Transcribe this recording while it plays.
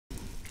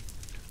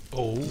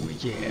Oh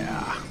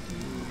yeah.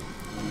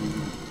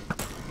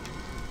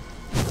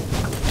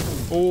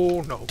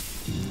 Oh no.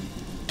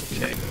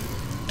 Okay.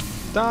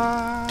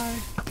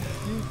 Die!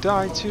 You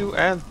die too,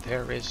 and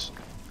there is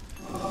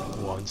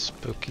one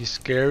spooky,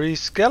 scary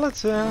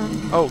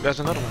skeleton. Oh, there's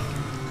another one.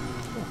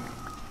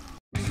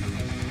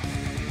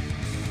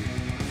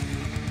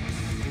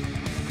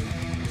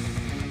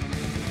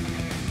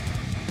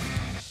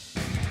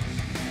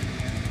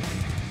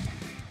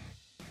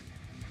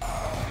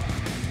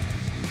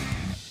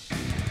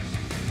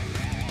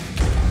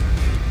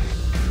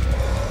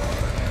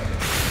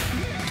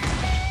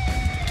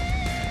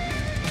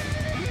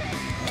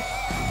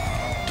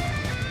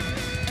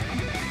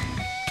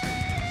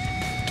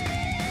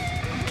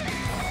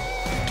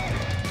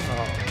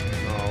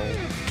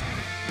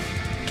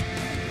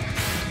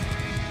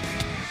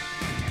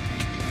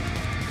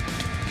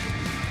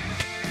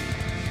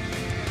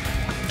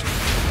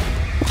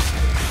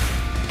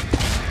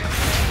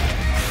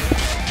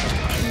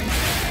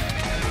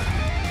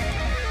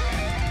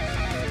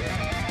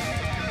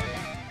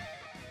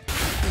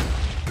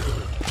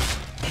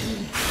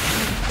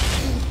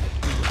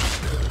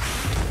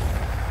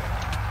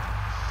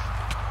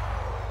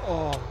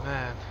 Oh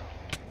man.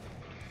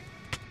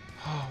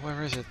 Oh,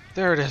 where is it?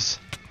 There it is.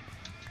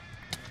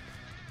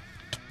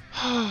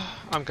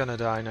 I'm gonna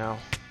die now.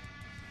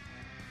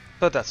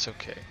 But that's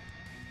okay.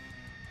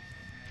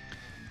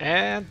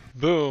 And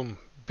boom,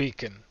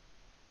 beacon.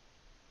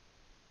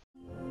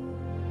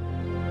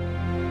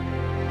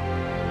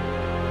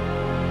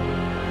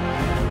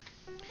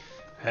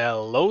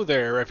 Hello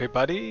there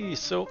everybody,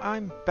 so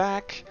I'm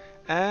back,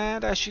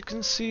 and as you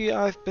can see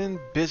I've been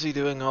busy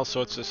doing all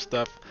sorts of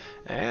stuff,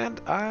 and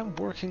I'm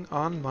working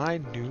on my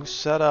new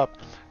setup.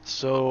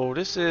 So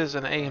this is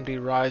an AMD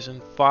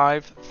Ryzen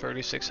 5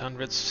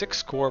 3600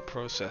 6-core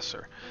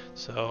processor.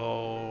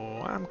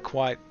 So I'm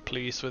quite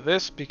pleased with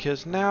this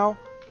because now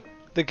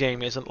the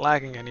game isn't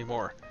lagging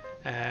anymore,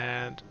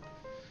 and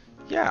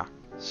yeah,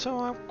 so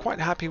I'm quite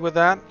happy with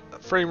that. The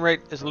frame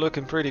rate is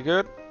looking pretty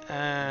good,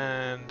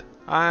 and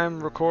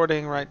I'm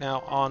recording right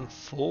now on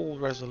full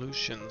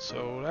resolution,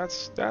 so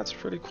that's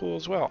pretty cool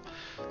as well.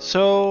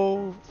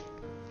 So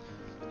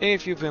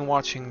if you've been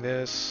watching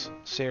this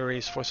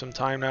series for some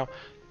time now,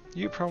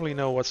 you probably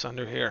know what's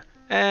under here.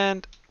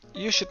 And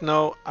you should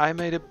know I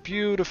made a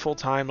beautiful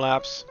time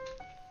lapse,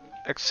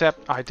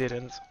 except I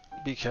didn't,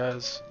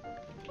 because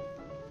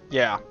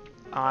yeah,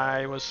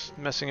 I was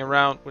messing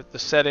around with the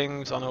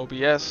settings on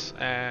OBS,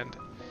 and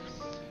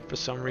for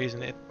some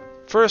reason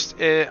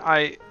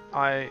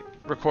I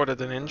recorded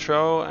an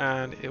intro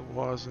and it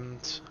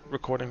wasn't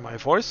recording my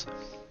voice,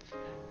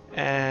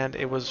 and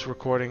it was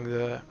recording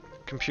the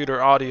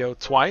computer audio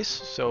twice,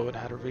 so it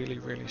had a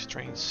really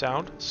strange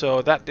sound,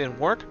 so that didn't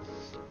work.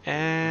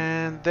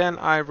 And then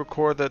I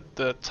recorded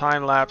the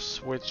time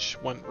lapse, which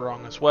went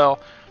wrong as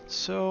well.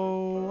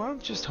 So I'm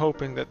just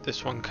hoping that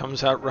this one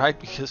comes out right,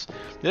 because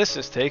this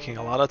is taking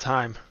a lot of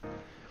time.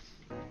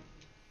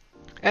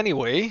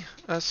 Anyway,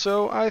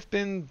 so I've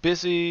been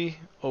busy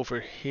over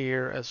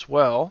here as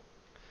well.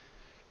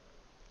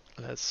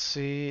 Let's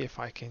see if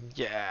I can...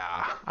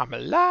 Yeah, I'm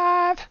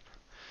alive!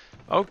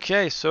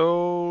 Okay,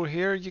 so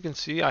here you can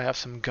see I have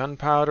some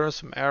gunpowder,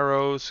 some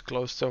arrows,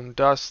 glowstone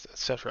dust,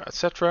 etc,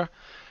 etc.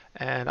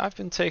 And I've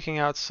been taking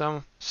out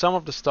some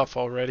of the stuff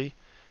already.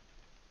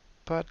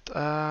 But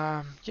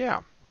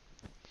yeah,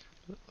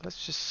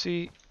 let's just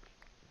see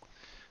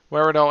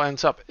where it all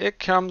ends up. It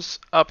comes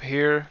up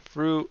here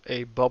through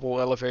a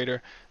bubble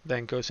elevator,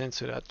 then goes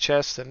into that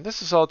chest, and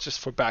this is all just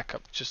for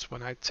backup. Just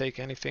when I take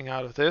anything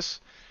out of this,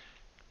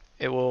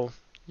 it will,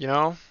 you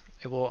know,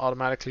 it will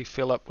automatically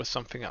fill up with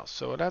something else.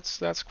 So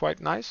that's quite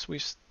nice. We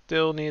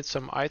still need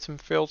some item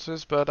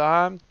filters, but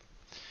I'm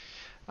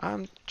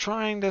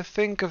trying to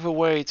think of a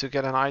way to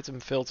get an item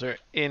filter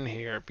in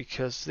here,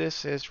 because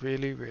this is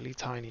really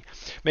tiny.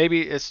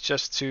 Maybe it's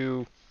just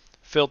to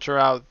filter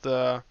out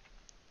the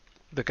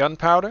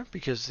gunpowder,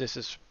 because this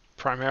is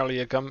primarily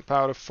a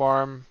gunpowder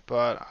farm,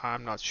 but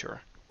I'm not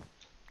sure.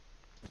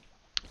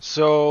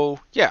 So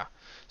yeah,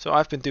 so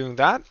I've been doing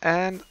that,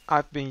 and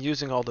I've been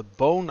using all the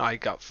bone I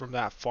got from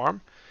that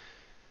farm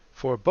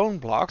for bone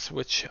blocks,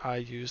 which I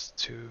used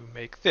to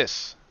make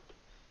this.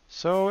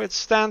 So it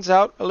stands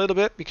out a little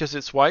bit because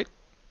it's white,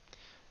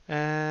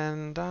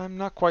 and I'm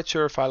not quite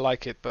sure if I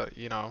like it, but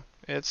you know,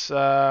 it's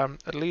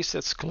at least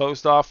it's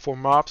closed off for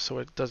mobs, so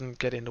it doesn't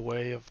get in the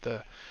way of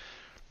the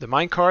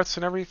minecarts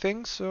and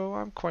everything, so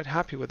I'm quite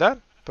happy with that.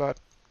 But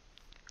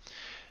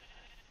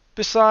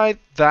beside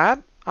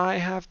that, I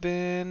have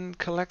been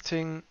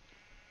collecting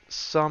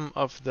some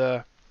of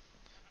the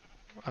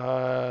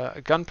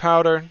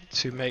gunpowder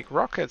to make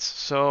rockets,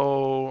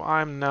 so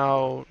I'm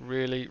now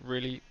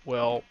really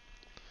well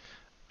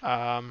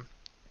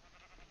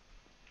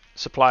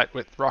supplied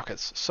with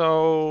rockets.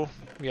 So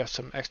we have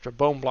some extra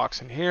bone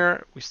blocks in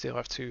here. We still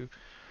have to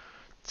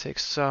take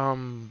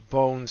some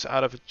bones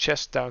out of a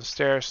chest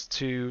downstairs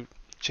to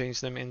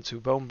change them into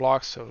bone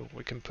blocks so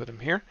we can put them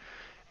here.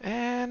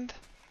 And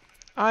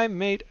I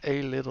made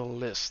a little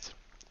list.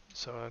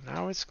 So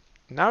now it's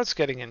now it's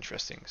getting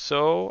interesting.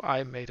 So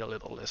I made a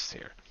little list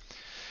here.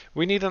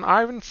 We need an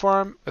iron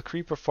farm, a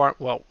creeper farm.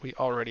 Well, we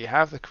already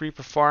have the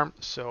creeper farm,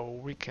 so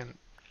we can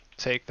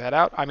take that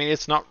out. I mean,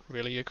 it's not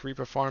really a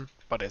creeper farm,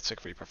 but it's a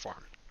creeper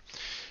farm.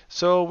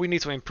 So we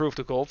need to improve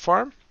the gold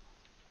farm.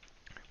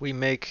 We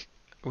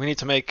need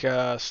to make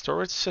a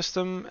storage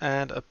system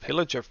and a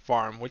pillager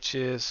farm, which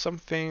is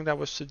something that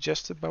was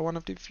suggested by one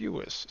of the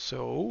viewers.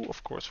 So,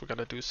 of course, we're going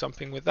to do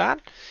something with that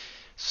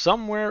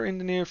somewhere in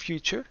the near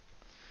future.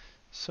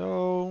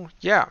 So,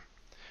 yeah.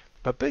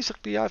 But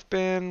basically, I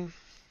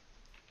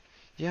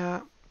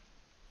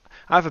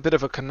have a bit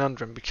of a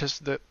conundrum because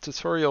the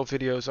tutorial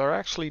videos are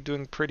actually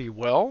doing pretty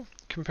well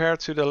compared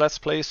to the Let's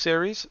Play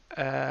series,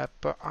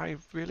 but I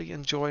really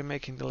enjoy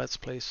making the Let's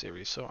Play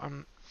series, so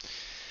I'm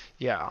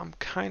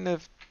kind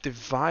of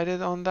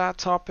divided on that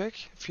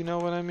topic, if you know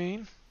what I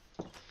mean.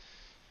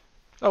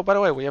 Oh, by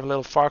the way, we have a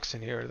little fox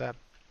in here that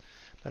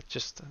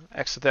just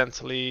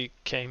accidentally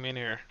came in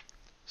here.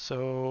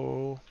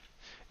 So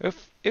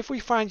if we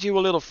find you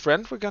a little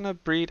friend, we're gonna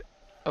breed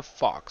a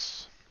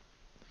fox.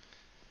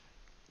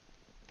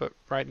 But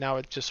right now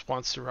it just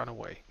wants to run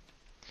away.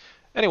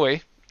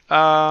 Anyway,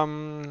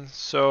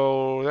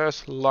 so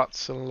there's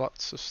lots and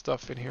lots of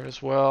stuff in here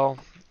as well.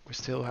 We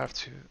still have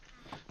to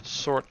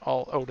sort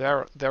all. Oh,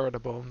 there are the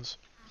bones.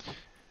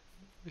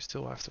 We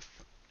still have to.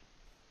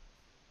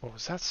 What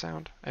was that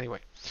sound? Anyway,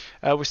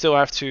 we still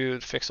have to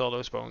fix all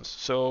those bones.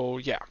 So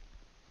yeah.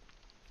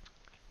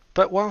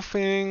 But one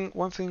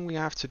thing we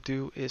have to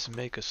do is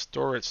make a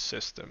storage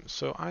system.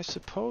 So I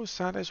suppose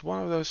that is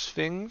one of those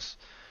things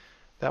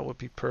that would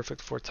be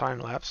perfect for time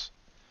lapse.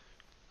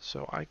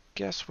 So I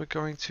guess we're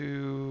going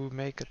to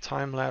make a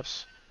time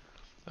lapse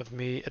of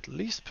me at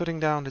least putting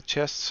down the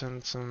chests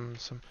and some.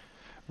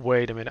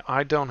 Wait a minute,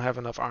 I don't have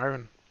enough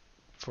iron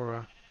for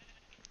a.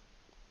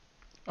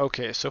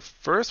 Okay, so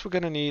first we're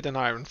gonna need an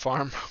iron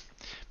farm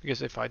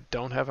because if I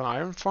don't have an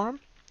iron farm,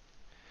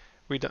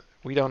 we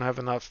don't have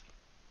enough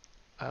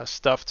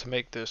stuff to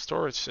make the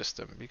storage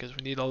system because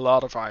we need a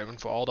lot of iron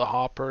for all the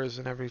hoppers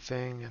and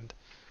everything. And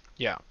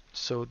yeah,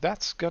 so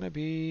this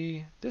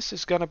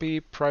is gonna be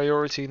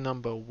priority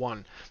number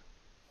 1.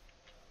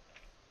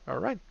 All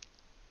right,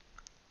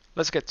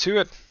 let's get to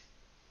it.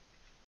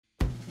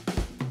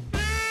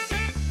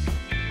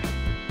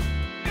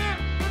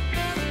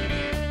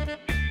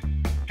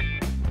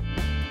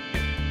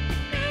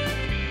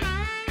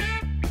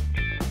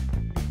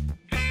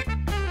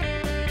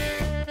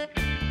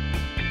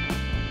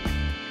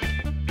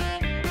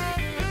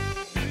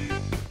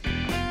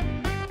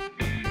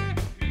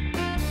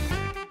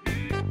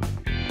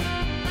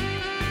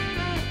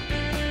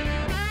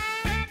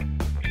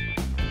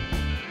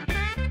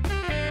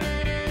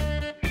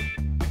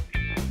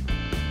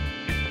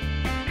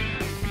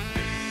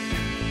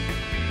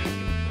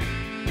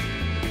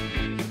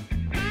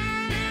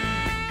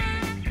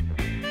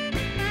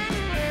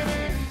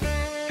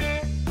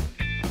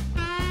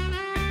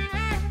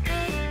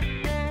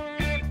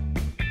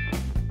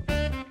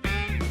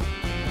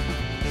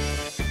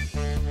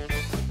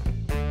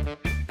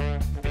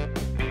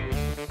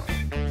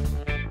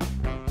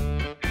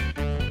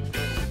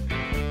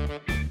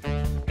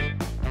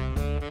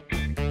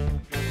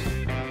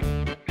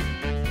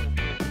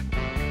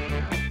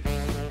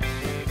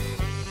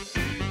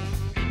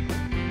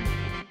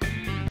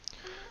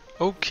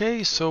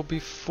 Okay, so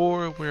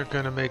before we're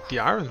gonna make the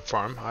iron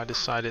farm, I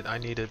decided I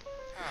needed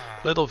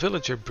a little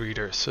villager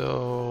breeder,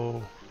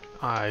 so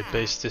I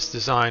based this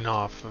design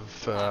off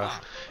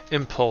of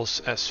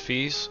Impulse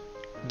SV's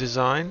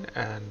design,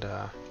 and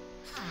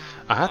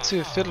I had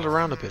to fiddle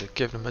around a bit,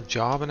 give them a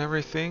job and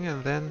everything,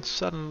 and then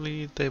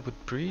suddenly they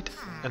would breed,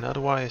 and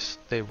otherwise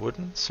they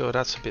wouldn't, so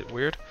that's a bit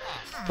weird.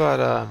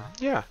 But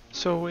yeah,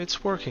 so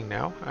it's working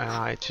now, and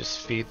I just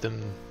feed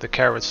them the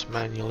carrots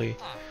manually.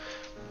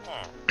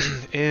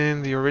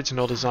 In the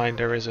original design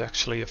there is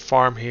actually a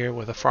farm here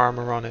with a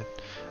farmer on it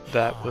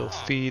that will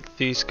feed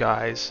these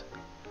guys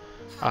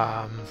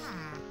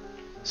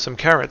some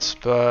carrots,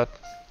 but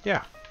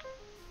yeah,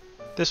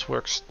 this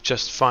works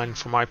just fine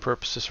for my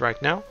purposes right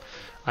now.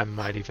 I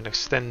might even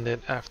extend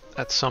it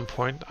at some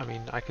point. I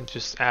mean, I can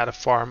just add a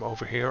farm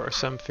over here or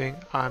something,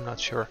 I'm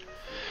not sure.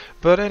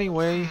 But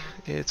anyway,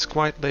 it's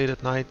quite late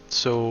at night,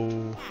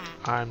 so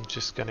I'm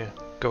just gonna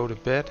go to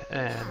bed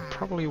and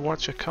probably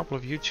watch a couple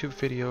of YouTube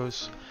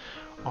videos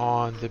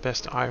on the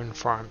best iron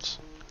farms,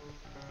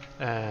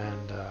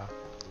 and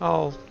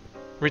I'll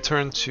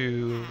return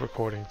to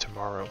recording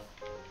tomorrow.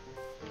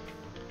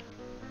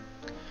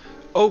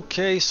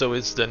 Okay, so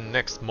it's the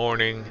next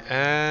morning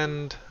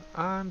and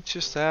I'm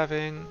just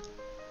having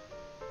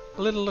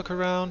a little look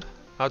around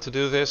how to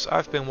do this.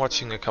 I've been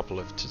watching a couple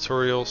of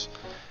tutorials,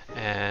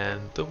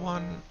 and the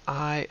one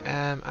I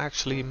am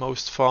actually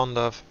most fond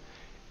of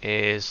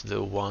is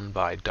the one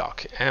by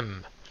Doc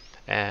M,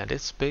 and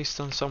it's based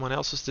on someone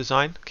else's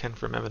design,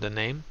 can't remember the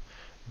name,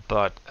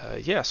 but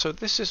yeah, so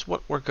this is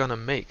what we're gonna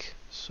make.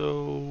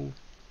 So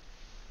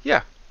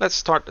yeah, let's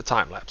start the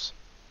time lapse.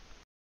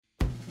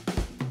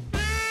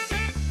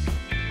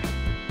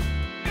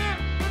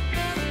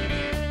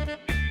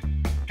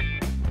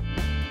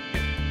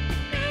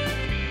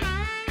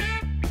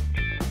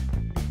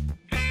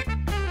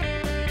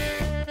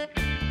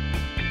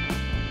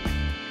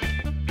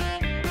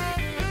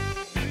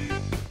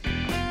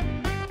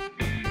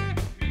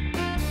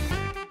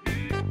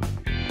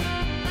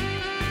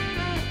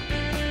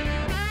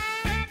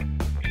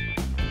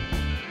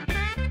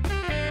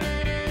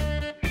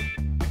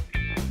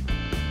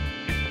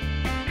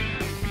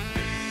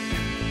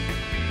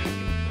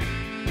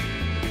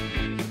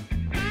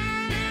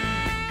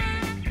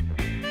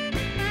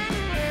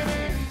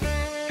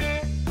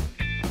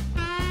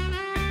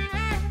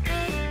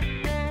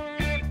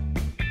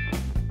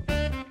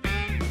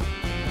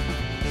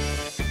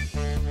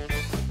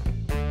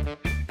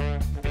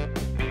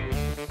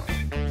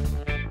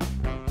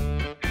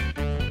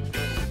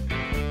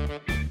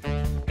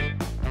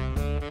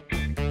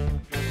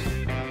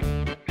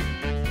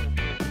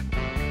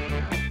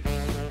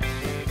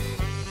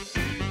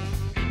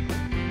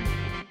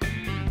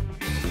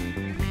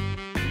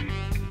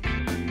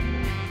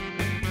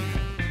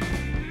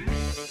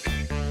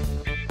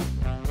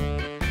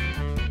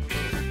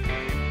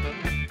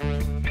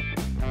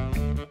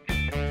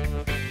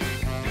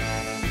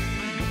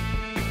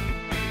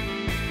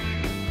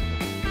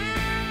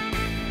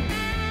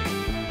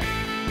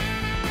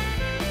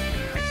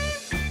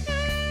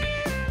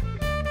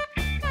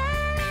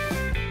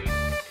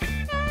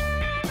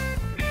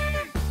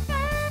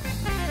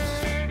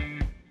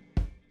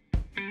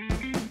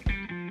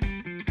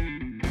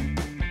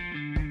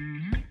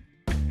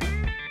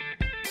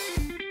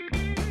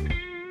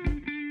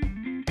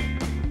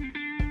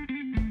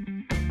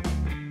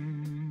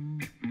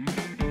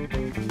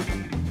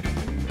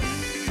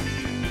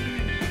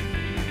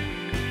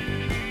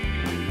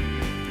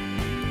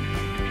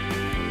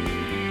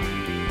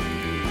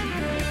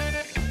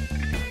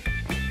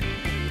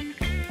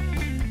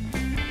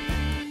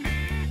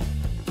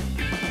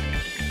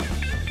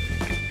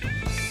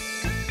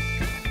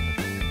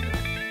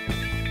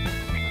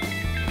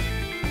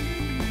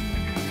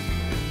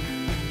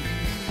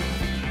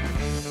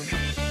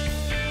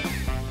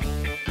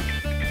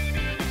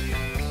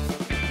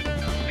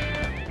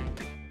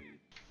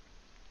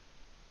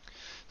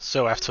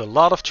 So after a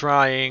lot of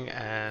trying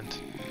and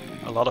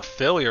a lot of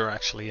failure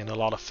actually, and a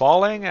lot of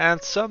falling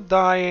and some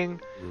dying,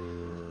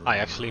 I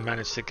actually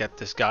managed to get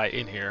this guy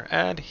in here,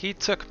 and he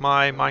took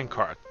my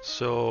minecart.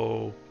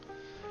 So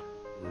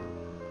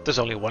there's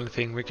only one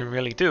thing we can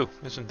really do,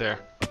 isn't there?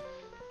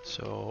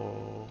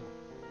 So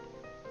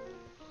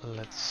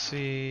let's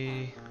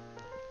see.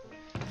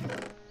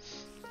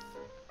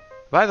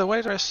 By the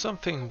way, there's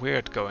something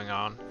weird going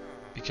on,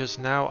 because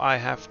now I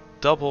have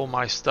double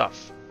my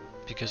stuff,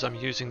 because I'm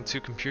using two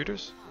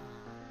computers,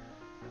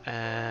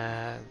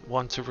 and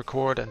one to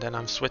record, and then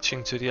I'm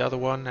switching to the other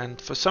one,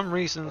 and for some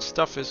reason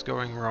stuff is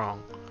going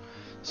wrong.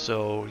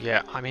 So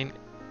yeah, I mean,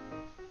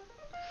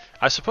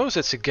 I suppose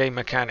it's a game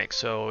mechanic,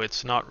 so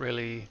it's not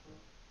really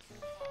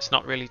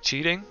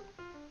cheating,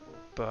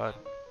 but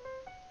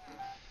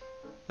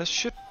there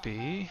should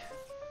be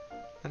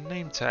a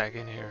name tag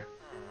in here.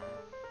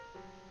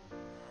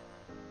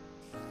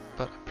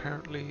 But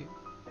apparently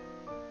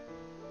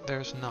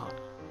there's not.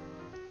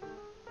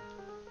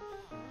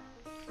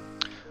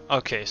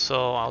 Okay,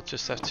 so I'll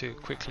just have to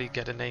quickly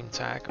get a name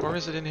tag. Or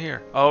is it in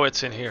here? Oh,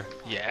 it's in here.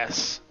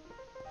 Yes.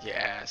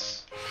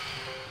 Yes.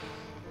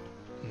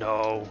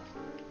 No.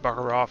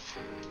 Bugger off.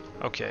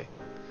 Okay.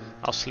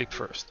 I'll sleep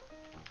first.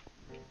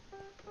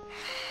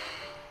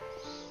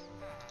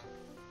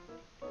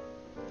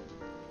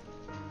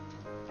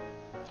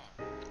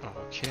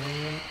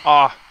 Okay.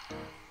 Ah!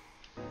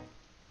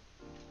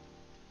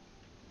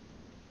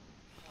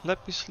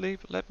 Let me sleep.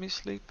 Let me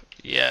sleep.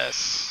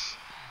 Yes.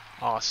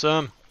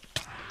 Awesome.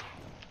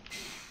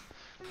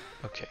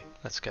 Okay,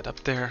 let's get up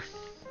there.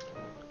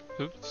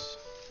 Oops.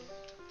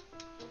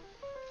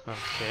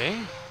 Okay.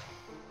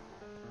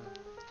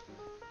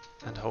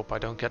 And hope I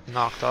don't get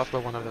knocked off by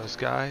one of those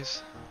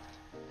guys.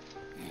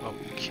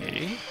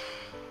 Okay.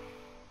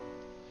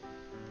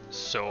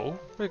 So,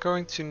 we're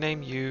going to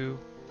name you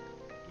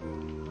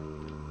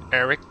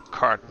Eric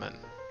Cartman.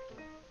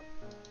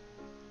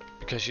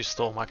 Because you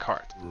stole my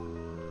cart.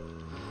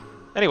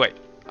 Anyway,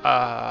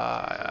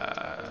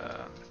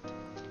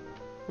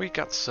 we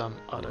got some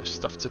other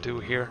stuff to do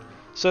here.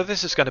 So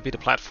this is going to be the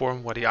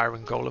platform where the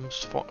iron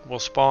golems will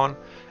spawn,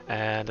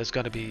 and there's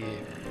going to be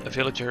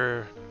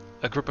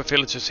a group of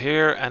villagers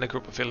here and a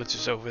group of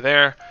villagers over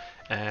there,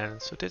 and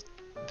so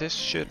this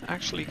should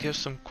actually give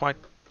some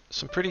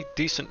pretty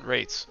decent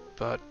rates,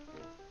 but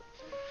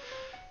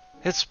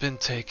it's been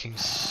taking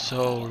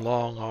so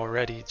long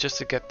already just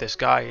to get this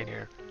guy in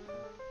here.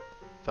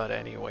 But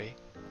anyway,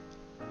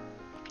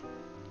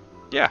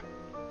 yeah,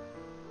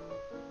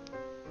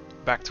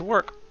 back to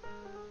work.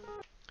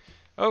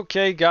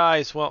 Okay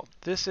guys, well,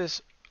 this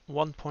is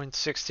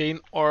 1.16,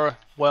 or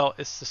well,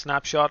 it's the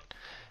snapshot,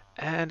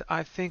 and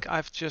I think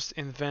I've just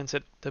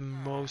invented the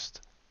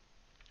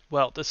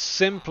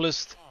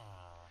simplest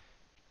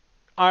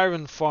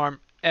iron farm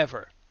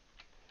ever.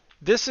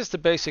 This is the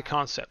basic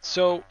concept.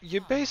 So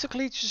you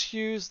basically just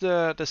use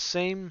the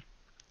same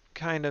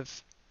kind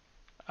of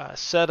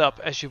setup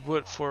as you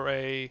would for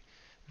a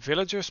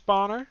villager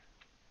spawner,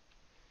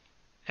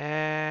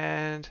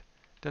 and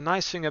the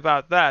nice thing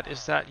about that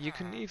is that you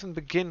can even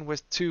begin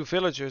with 2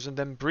 villagers and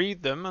then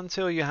breed them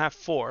until you have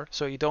 4,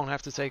 so you don't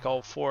have to take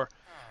all 4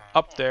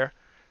 up there.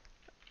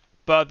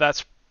 But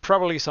that's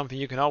probably something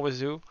you can always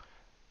do.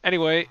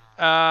 Anyway,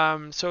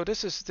 so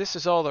this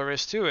is all there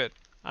is to it.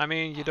 I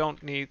mean, you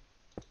don't need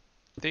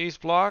these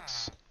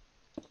blocks.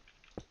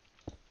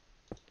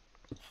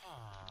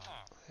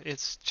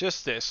 It's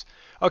just this.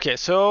 Okay,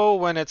 so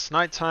when it's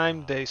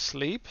nighttime, they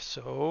sleep.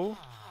 So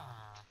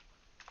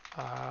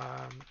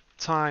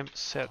time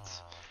set,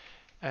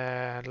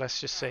 and let's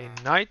just say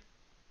night.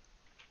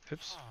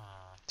 Oops.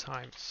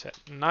 Time set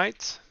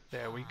night.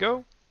 There we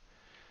go.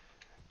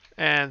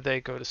 And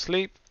they go to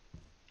sleep.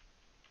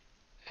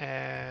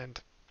 And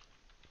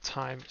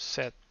time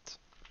set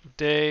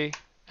day,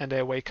 and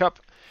they wake up.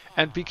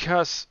 And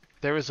because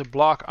there is a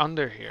block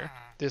under here,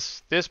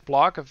 this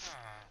block of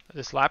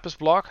this lapis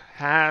block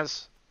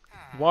has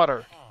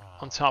water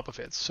on top of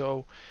it.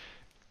 So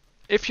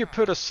if you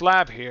put a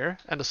slab here,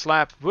 and the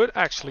slab would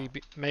actually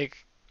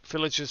make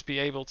villagers be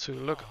able to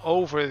look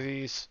over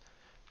these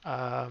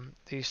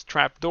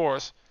trap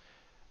doors,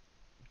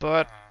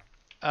 but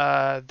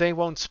they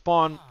won't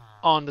spawn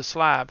on the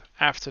slab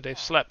after they've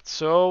slept.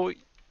 So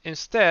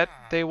instead,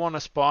 they want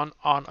to spawn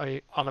on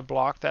a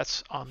block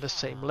that's on the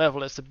same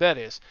level as the bed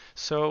is.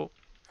 So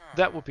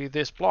that would be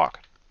this block.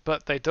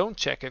 But they don't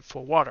check it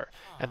for water,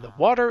 and the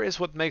water is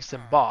what makes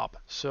them bob.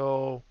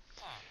 So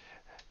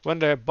when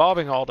they're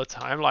bobbing all the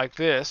time like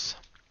this,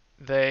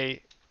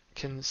 they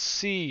can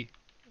see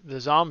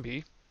the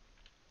zombie,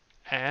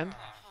 and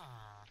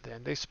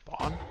then they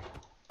spawn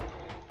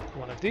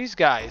one of these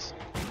guys.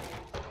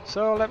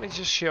 So let me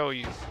just show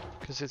you,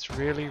 because it's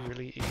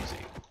really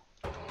easy.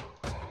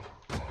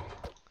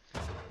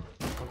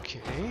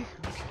 Okay.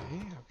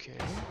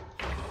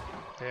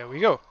 There we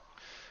go.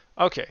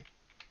 Okay.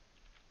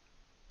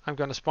 I'm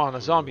gonna spawn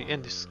a zombie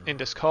in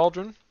this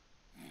cauldron.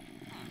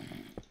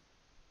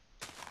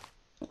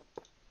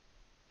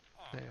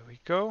 There we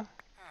go.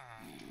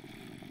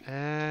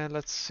 And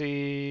let's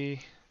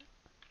see.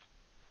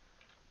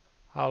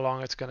 how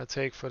long it's gonna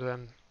take for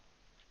them.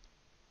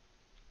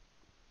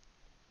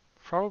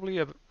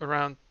 Probably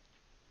around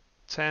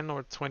 10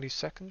 or 20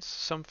 seconds,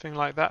 something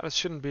like that. It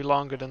shouldn't be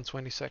longer than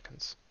 20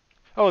 seconds.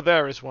 Oh,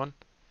 there is one.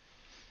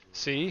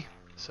 See?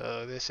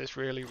 So this is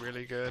really,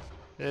 really good.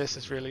 This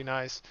is really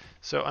nice.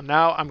 So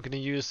now I'm going to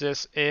use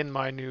this in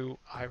my new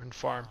iron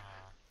farm.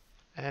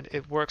 And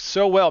it works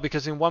so well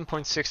because in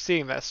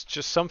 1.16, that's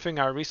just something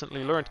I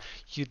recently learned,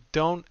 you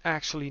don't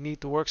actually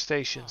need the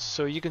workstations.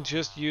 So you can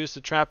just use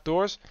the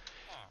trapdoors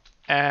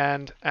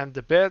and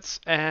the beds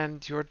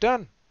and you're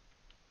done.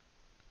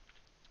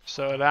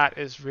 So that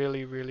is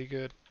really, really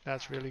good.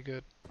 That's really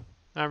good.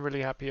 I'm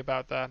really happy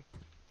about that.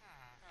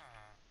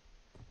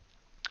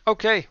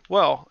 Okay,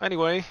 well,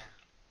 anyway,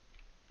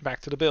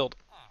 back to the build.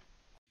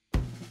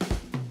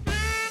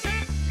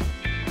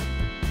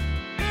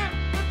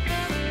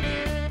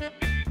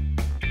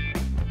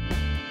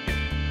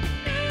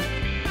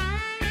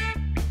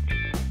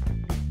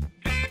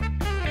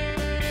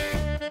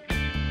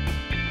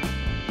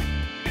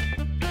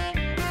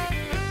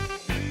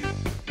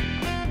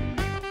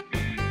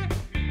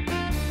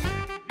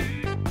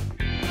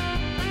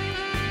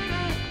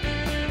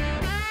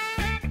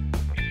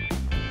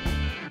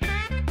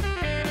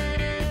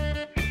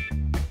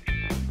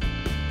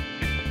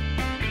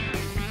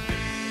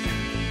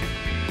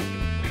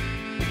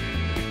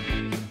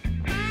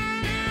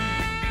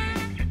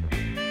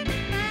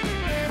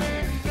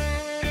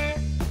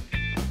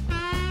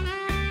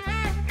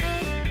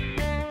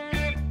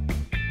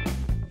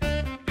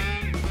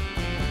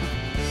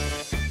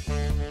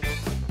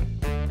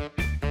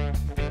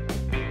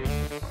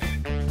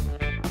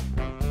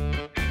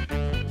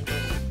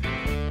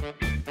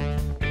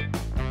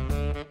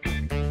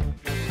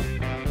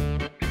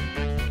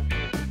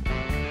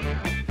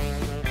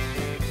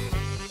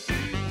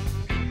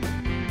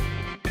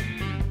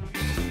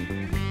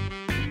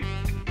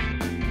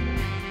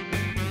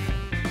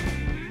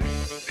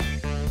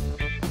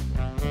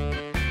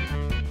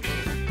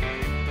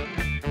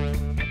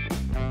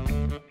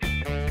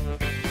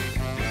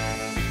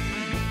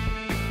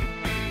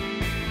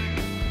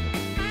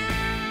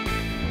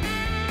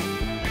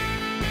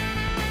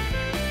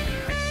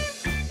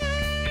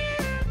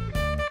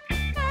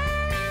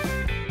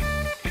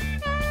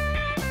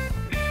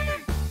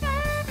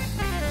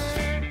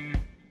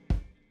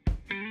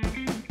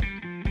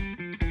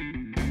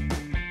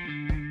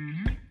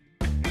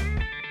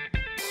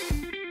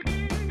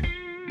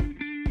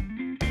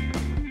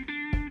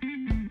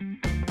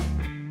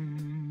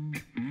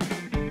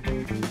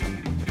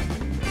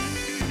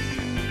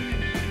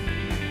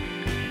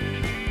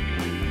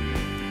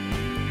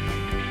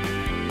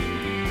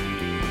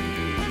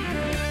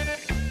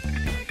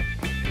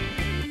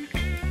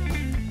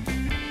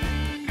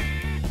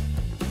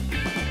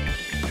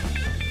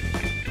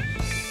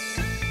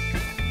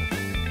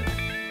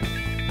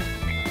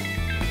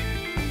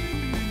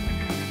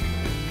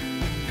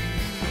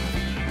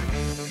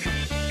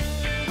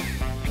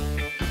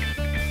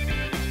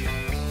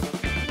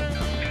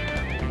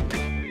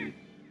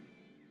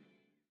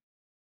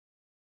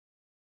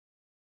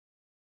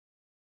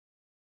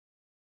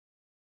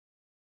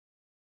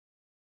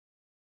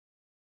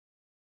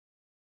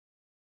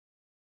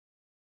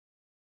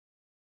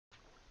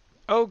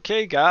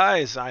 Okay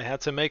guys, I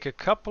had to make a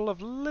couple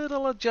of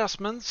little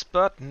adjustments,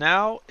 but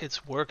now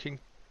it's working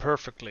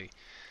perfectly.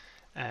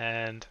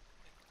 And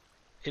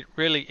it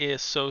really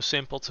is so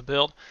simple to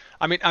build.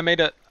 I mean, I made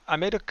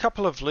a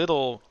couple of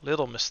little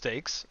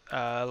mistakes,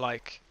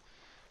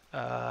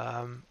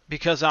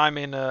 because I'm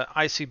in a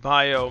icy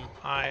biome,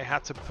 I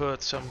had to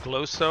put some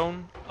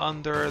glowstone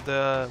under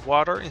the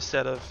water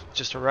instead of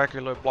just a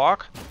regular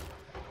block,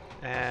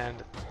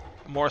 and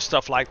more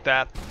stuff like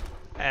that.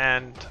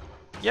 And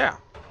yeah,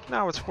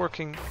 now it's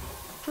working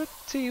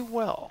pretty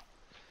well.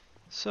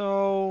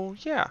 So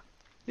yeah,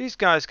 these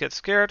guys get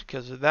scared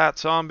because of that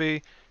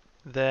zombie.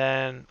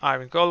 Then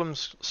iron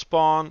golems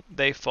spawn,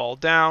 they fall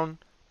down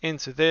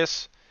into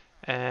this,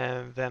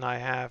 and then I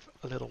have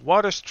a little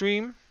water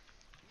stream.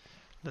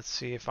 Let's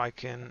see if I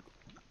can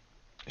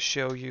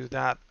show you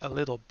that a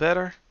little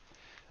better.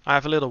 I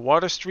have a little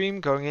water stream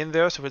going in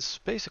there, so it's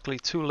basically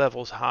 2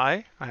 levels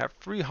high. I have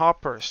 3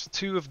 hoppers.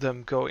 2 of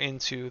them go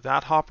into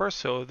that hopper,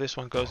 so this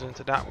one goes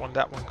into that one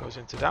goes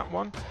into that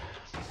one.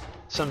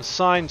 Some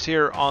signs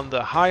here on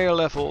the higher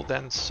level,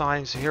 then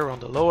signs here on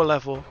the lower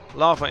level,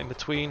 lava in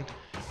between,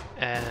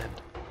 and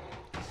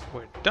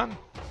we're done.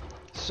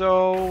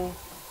 So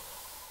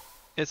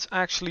it's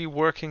actually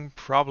working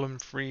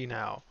problem-free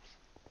now.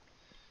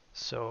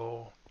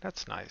 So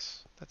that's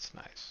nice. That's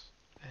nice.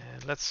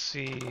 And let's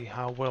see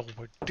how well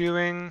we're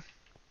doing.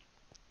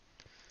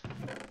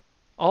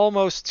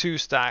 Almost 2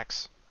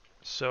 stacks.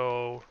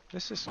 So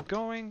this is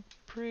going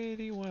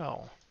pretty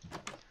well.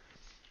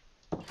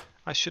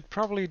 I should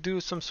probably do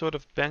some sort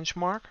of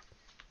benchmark.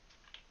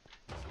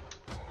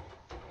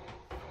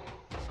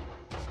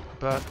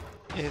 But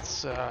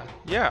it's,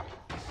 yeah.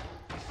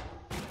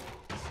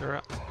 There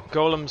are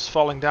golems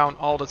falling down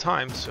all the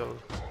time, so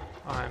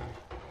I'm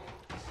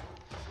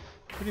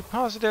pretty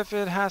positive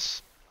it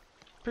has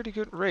pretty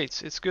good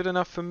rates. It's good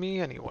enough for me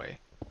anyway.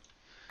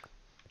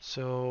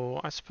 So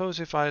I suppose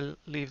if I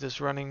leave this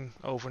running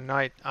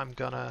overnight, I'm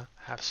gonna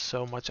have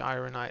so much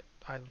iron I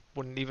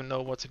wouldn't even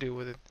know what to do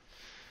with it.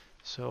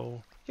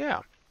 So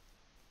yeah.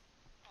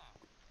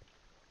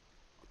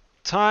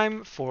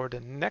 Time for the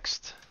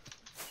next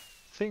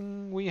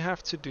thing we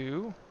have to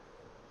do,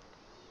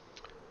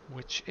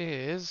 which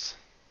is...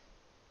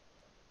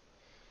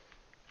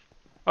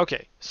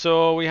 Okay,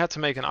 so we had to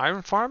make an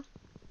iron farm.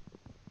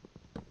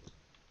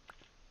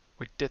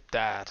 We did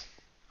that.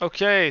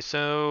 Okay,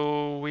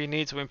 so we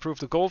need to improve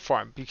the gold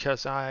farm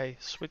because I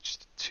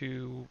switched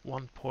to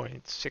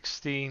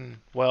 1.16,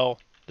 well,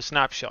 the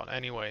snapshot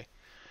anyway.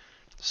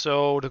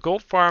 So the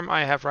gold farm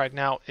I have right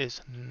now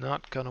is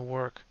not gonna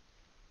work.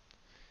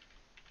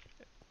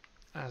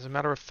 As a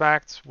matter of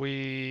fact,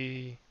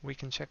 we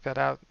can check that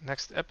out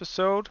next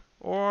episode,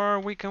 or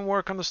we can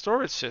work on the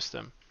storage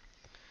system.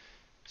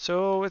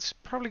 So it's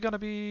probably gonna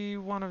be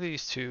one of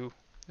these two.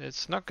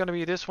 It's not gonna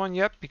be this one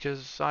yet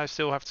because I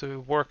still have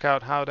to work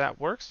out how that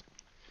works.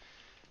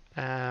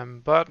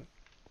 But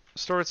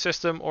storage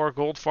system or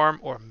gold farm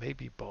or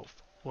maybe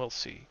both. We'll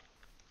see.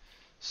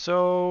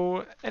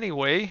 So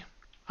anyway,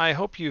 I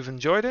hope you've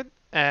enjoyed it,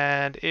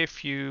 and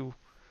if you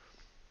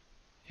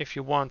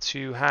want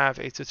to have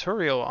a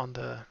tutorial on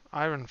the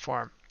iron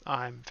farm,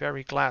 I'm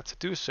very glad to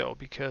do so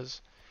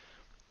because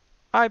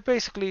I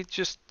basically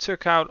just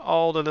took out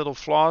all the little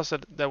flaws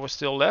that were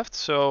still left.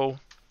 So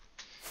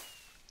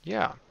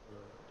yeah,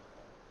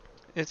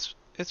 it's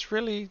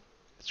really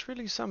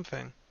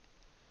something.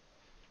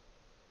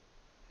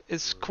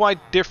 It's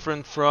quite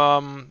different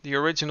from the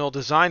original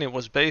design it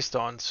was based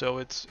on, so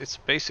it's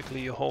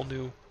basically a whole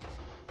new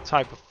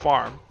type of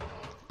farm.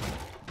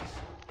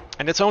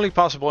 And it's only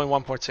possible in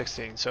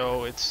 1.16,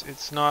 so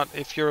it's not,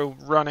 if you're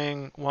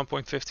running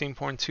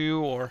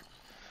 1.15.2 or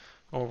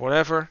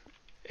whatever,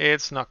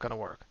 it's not gonna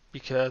work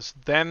because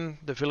then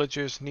the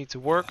villagers need to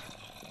work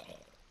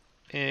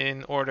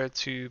in order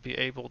to be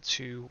able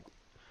to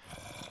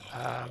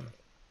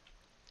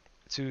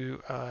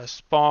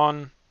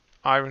spawn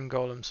iron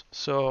golems.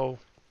 So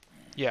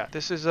yeah,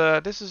 this is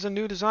a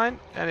new design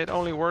and it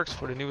only works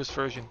for the newest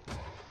version.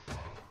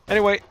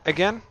 Anyway,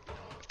 again,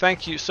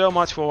 thank you so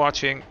much for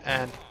watching,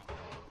 and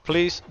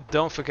please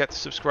don't forget to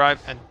subscribe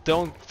and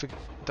don't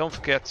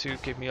forget to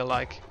give me a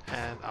like,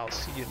 and I'll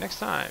see you next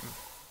time.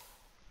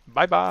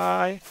 Bye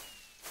bye.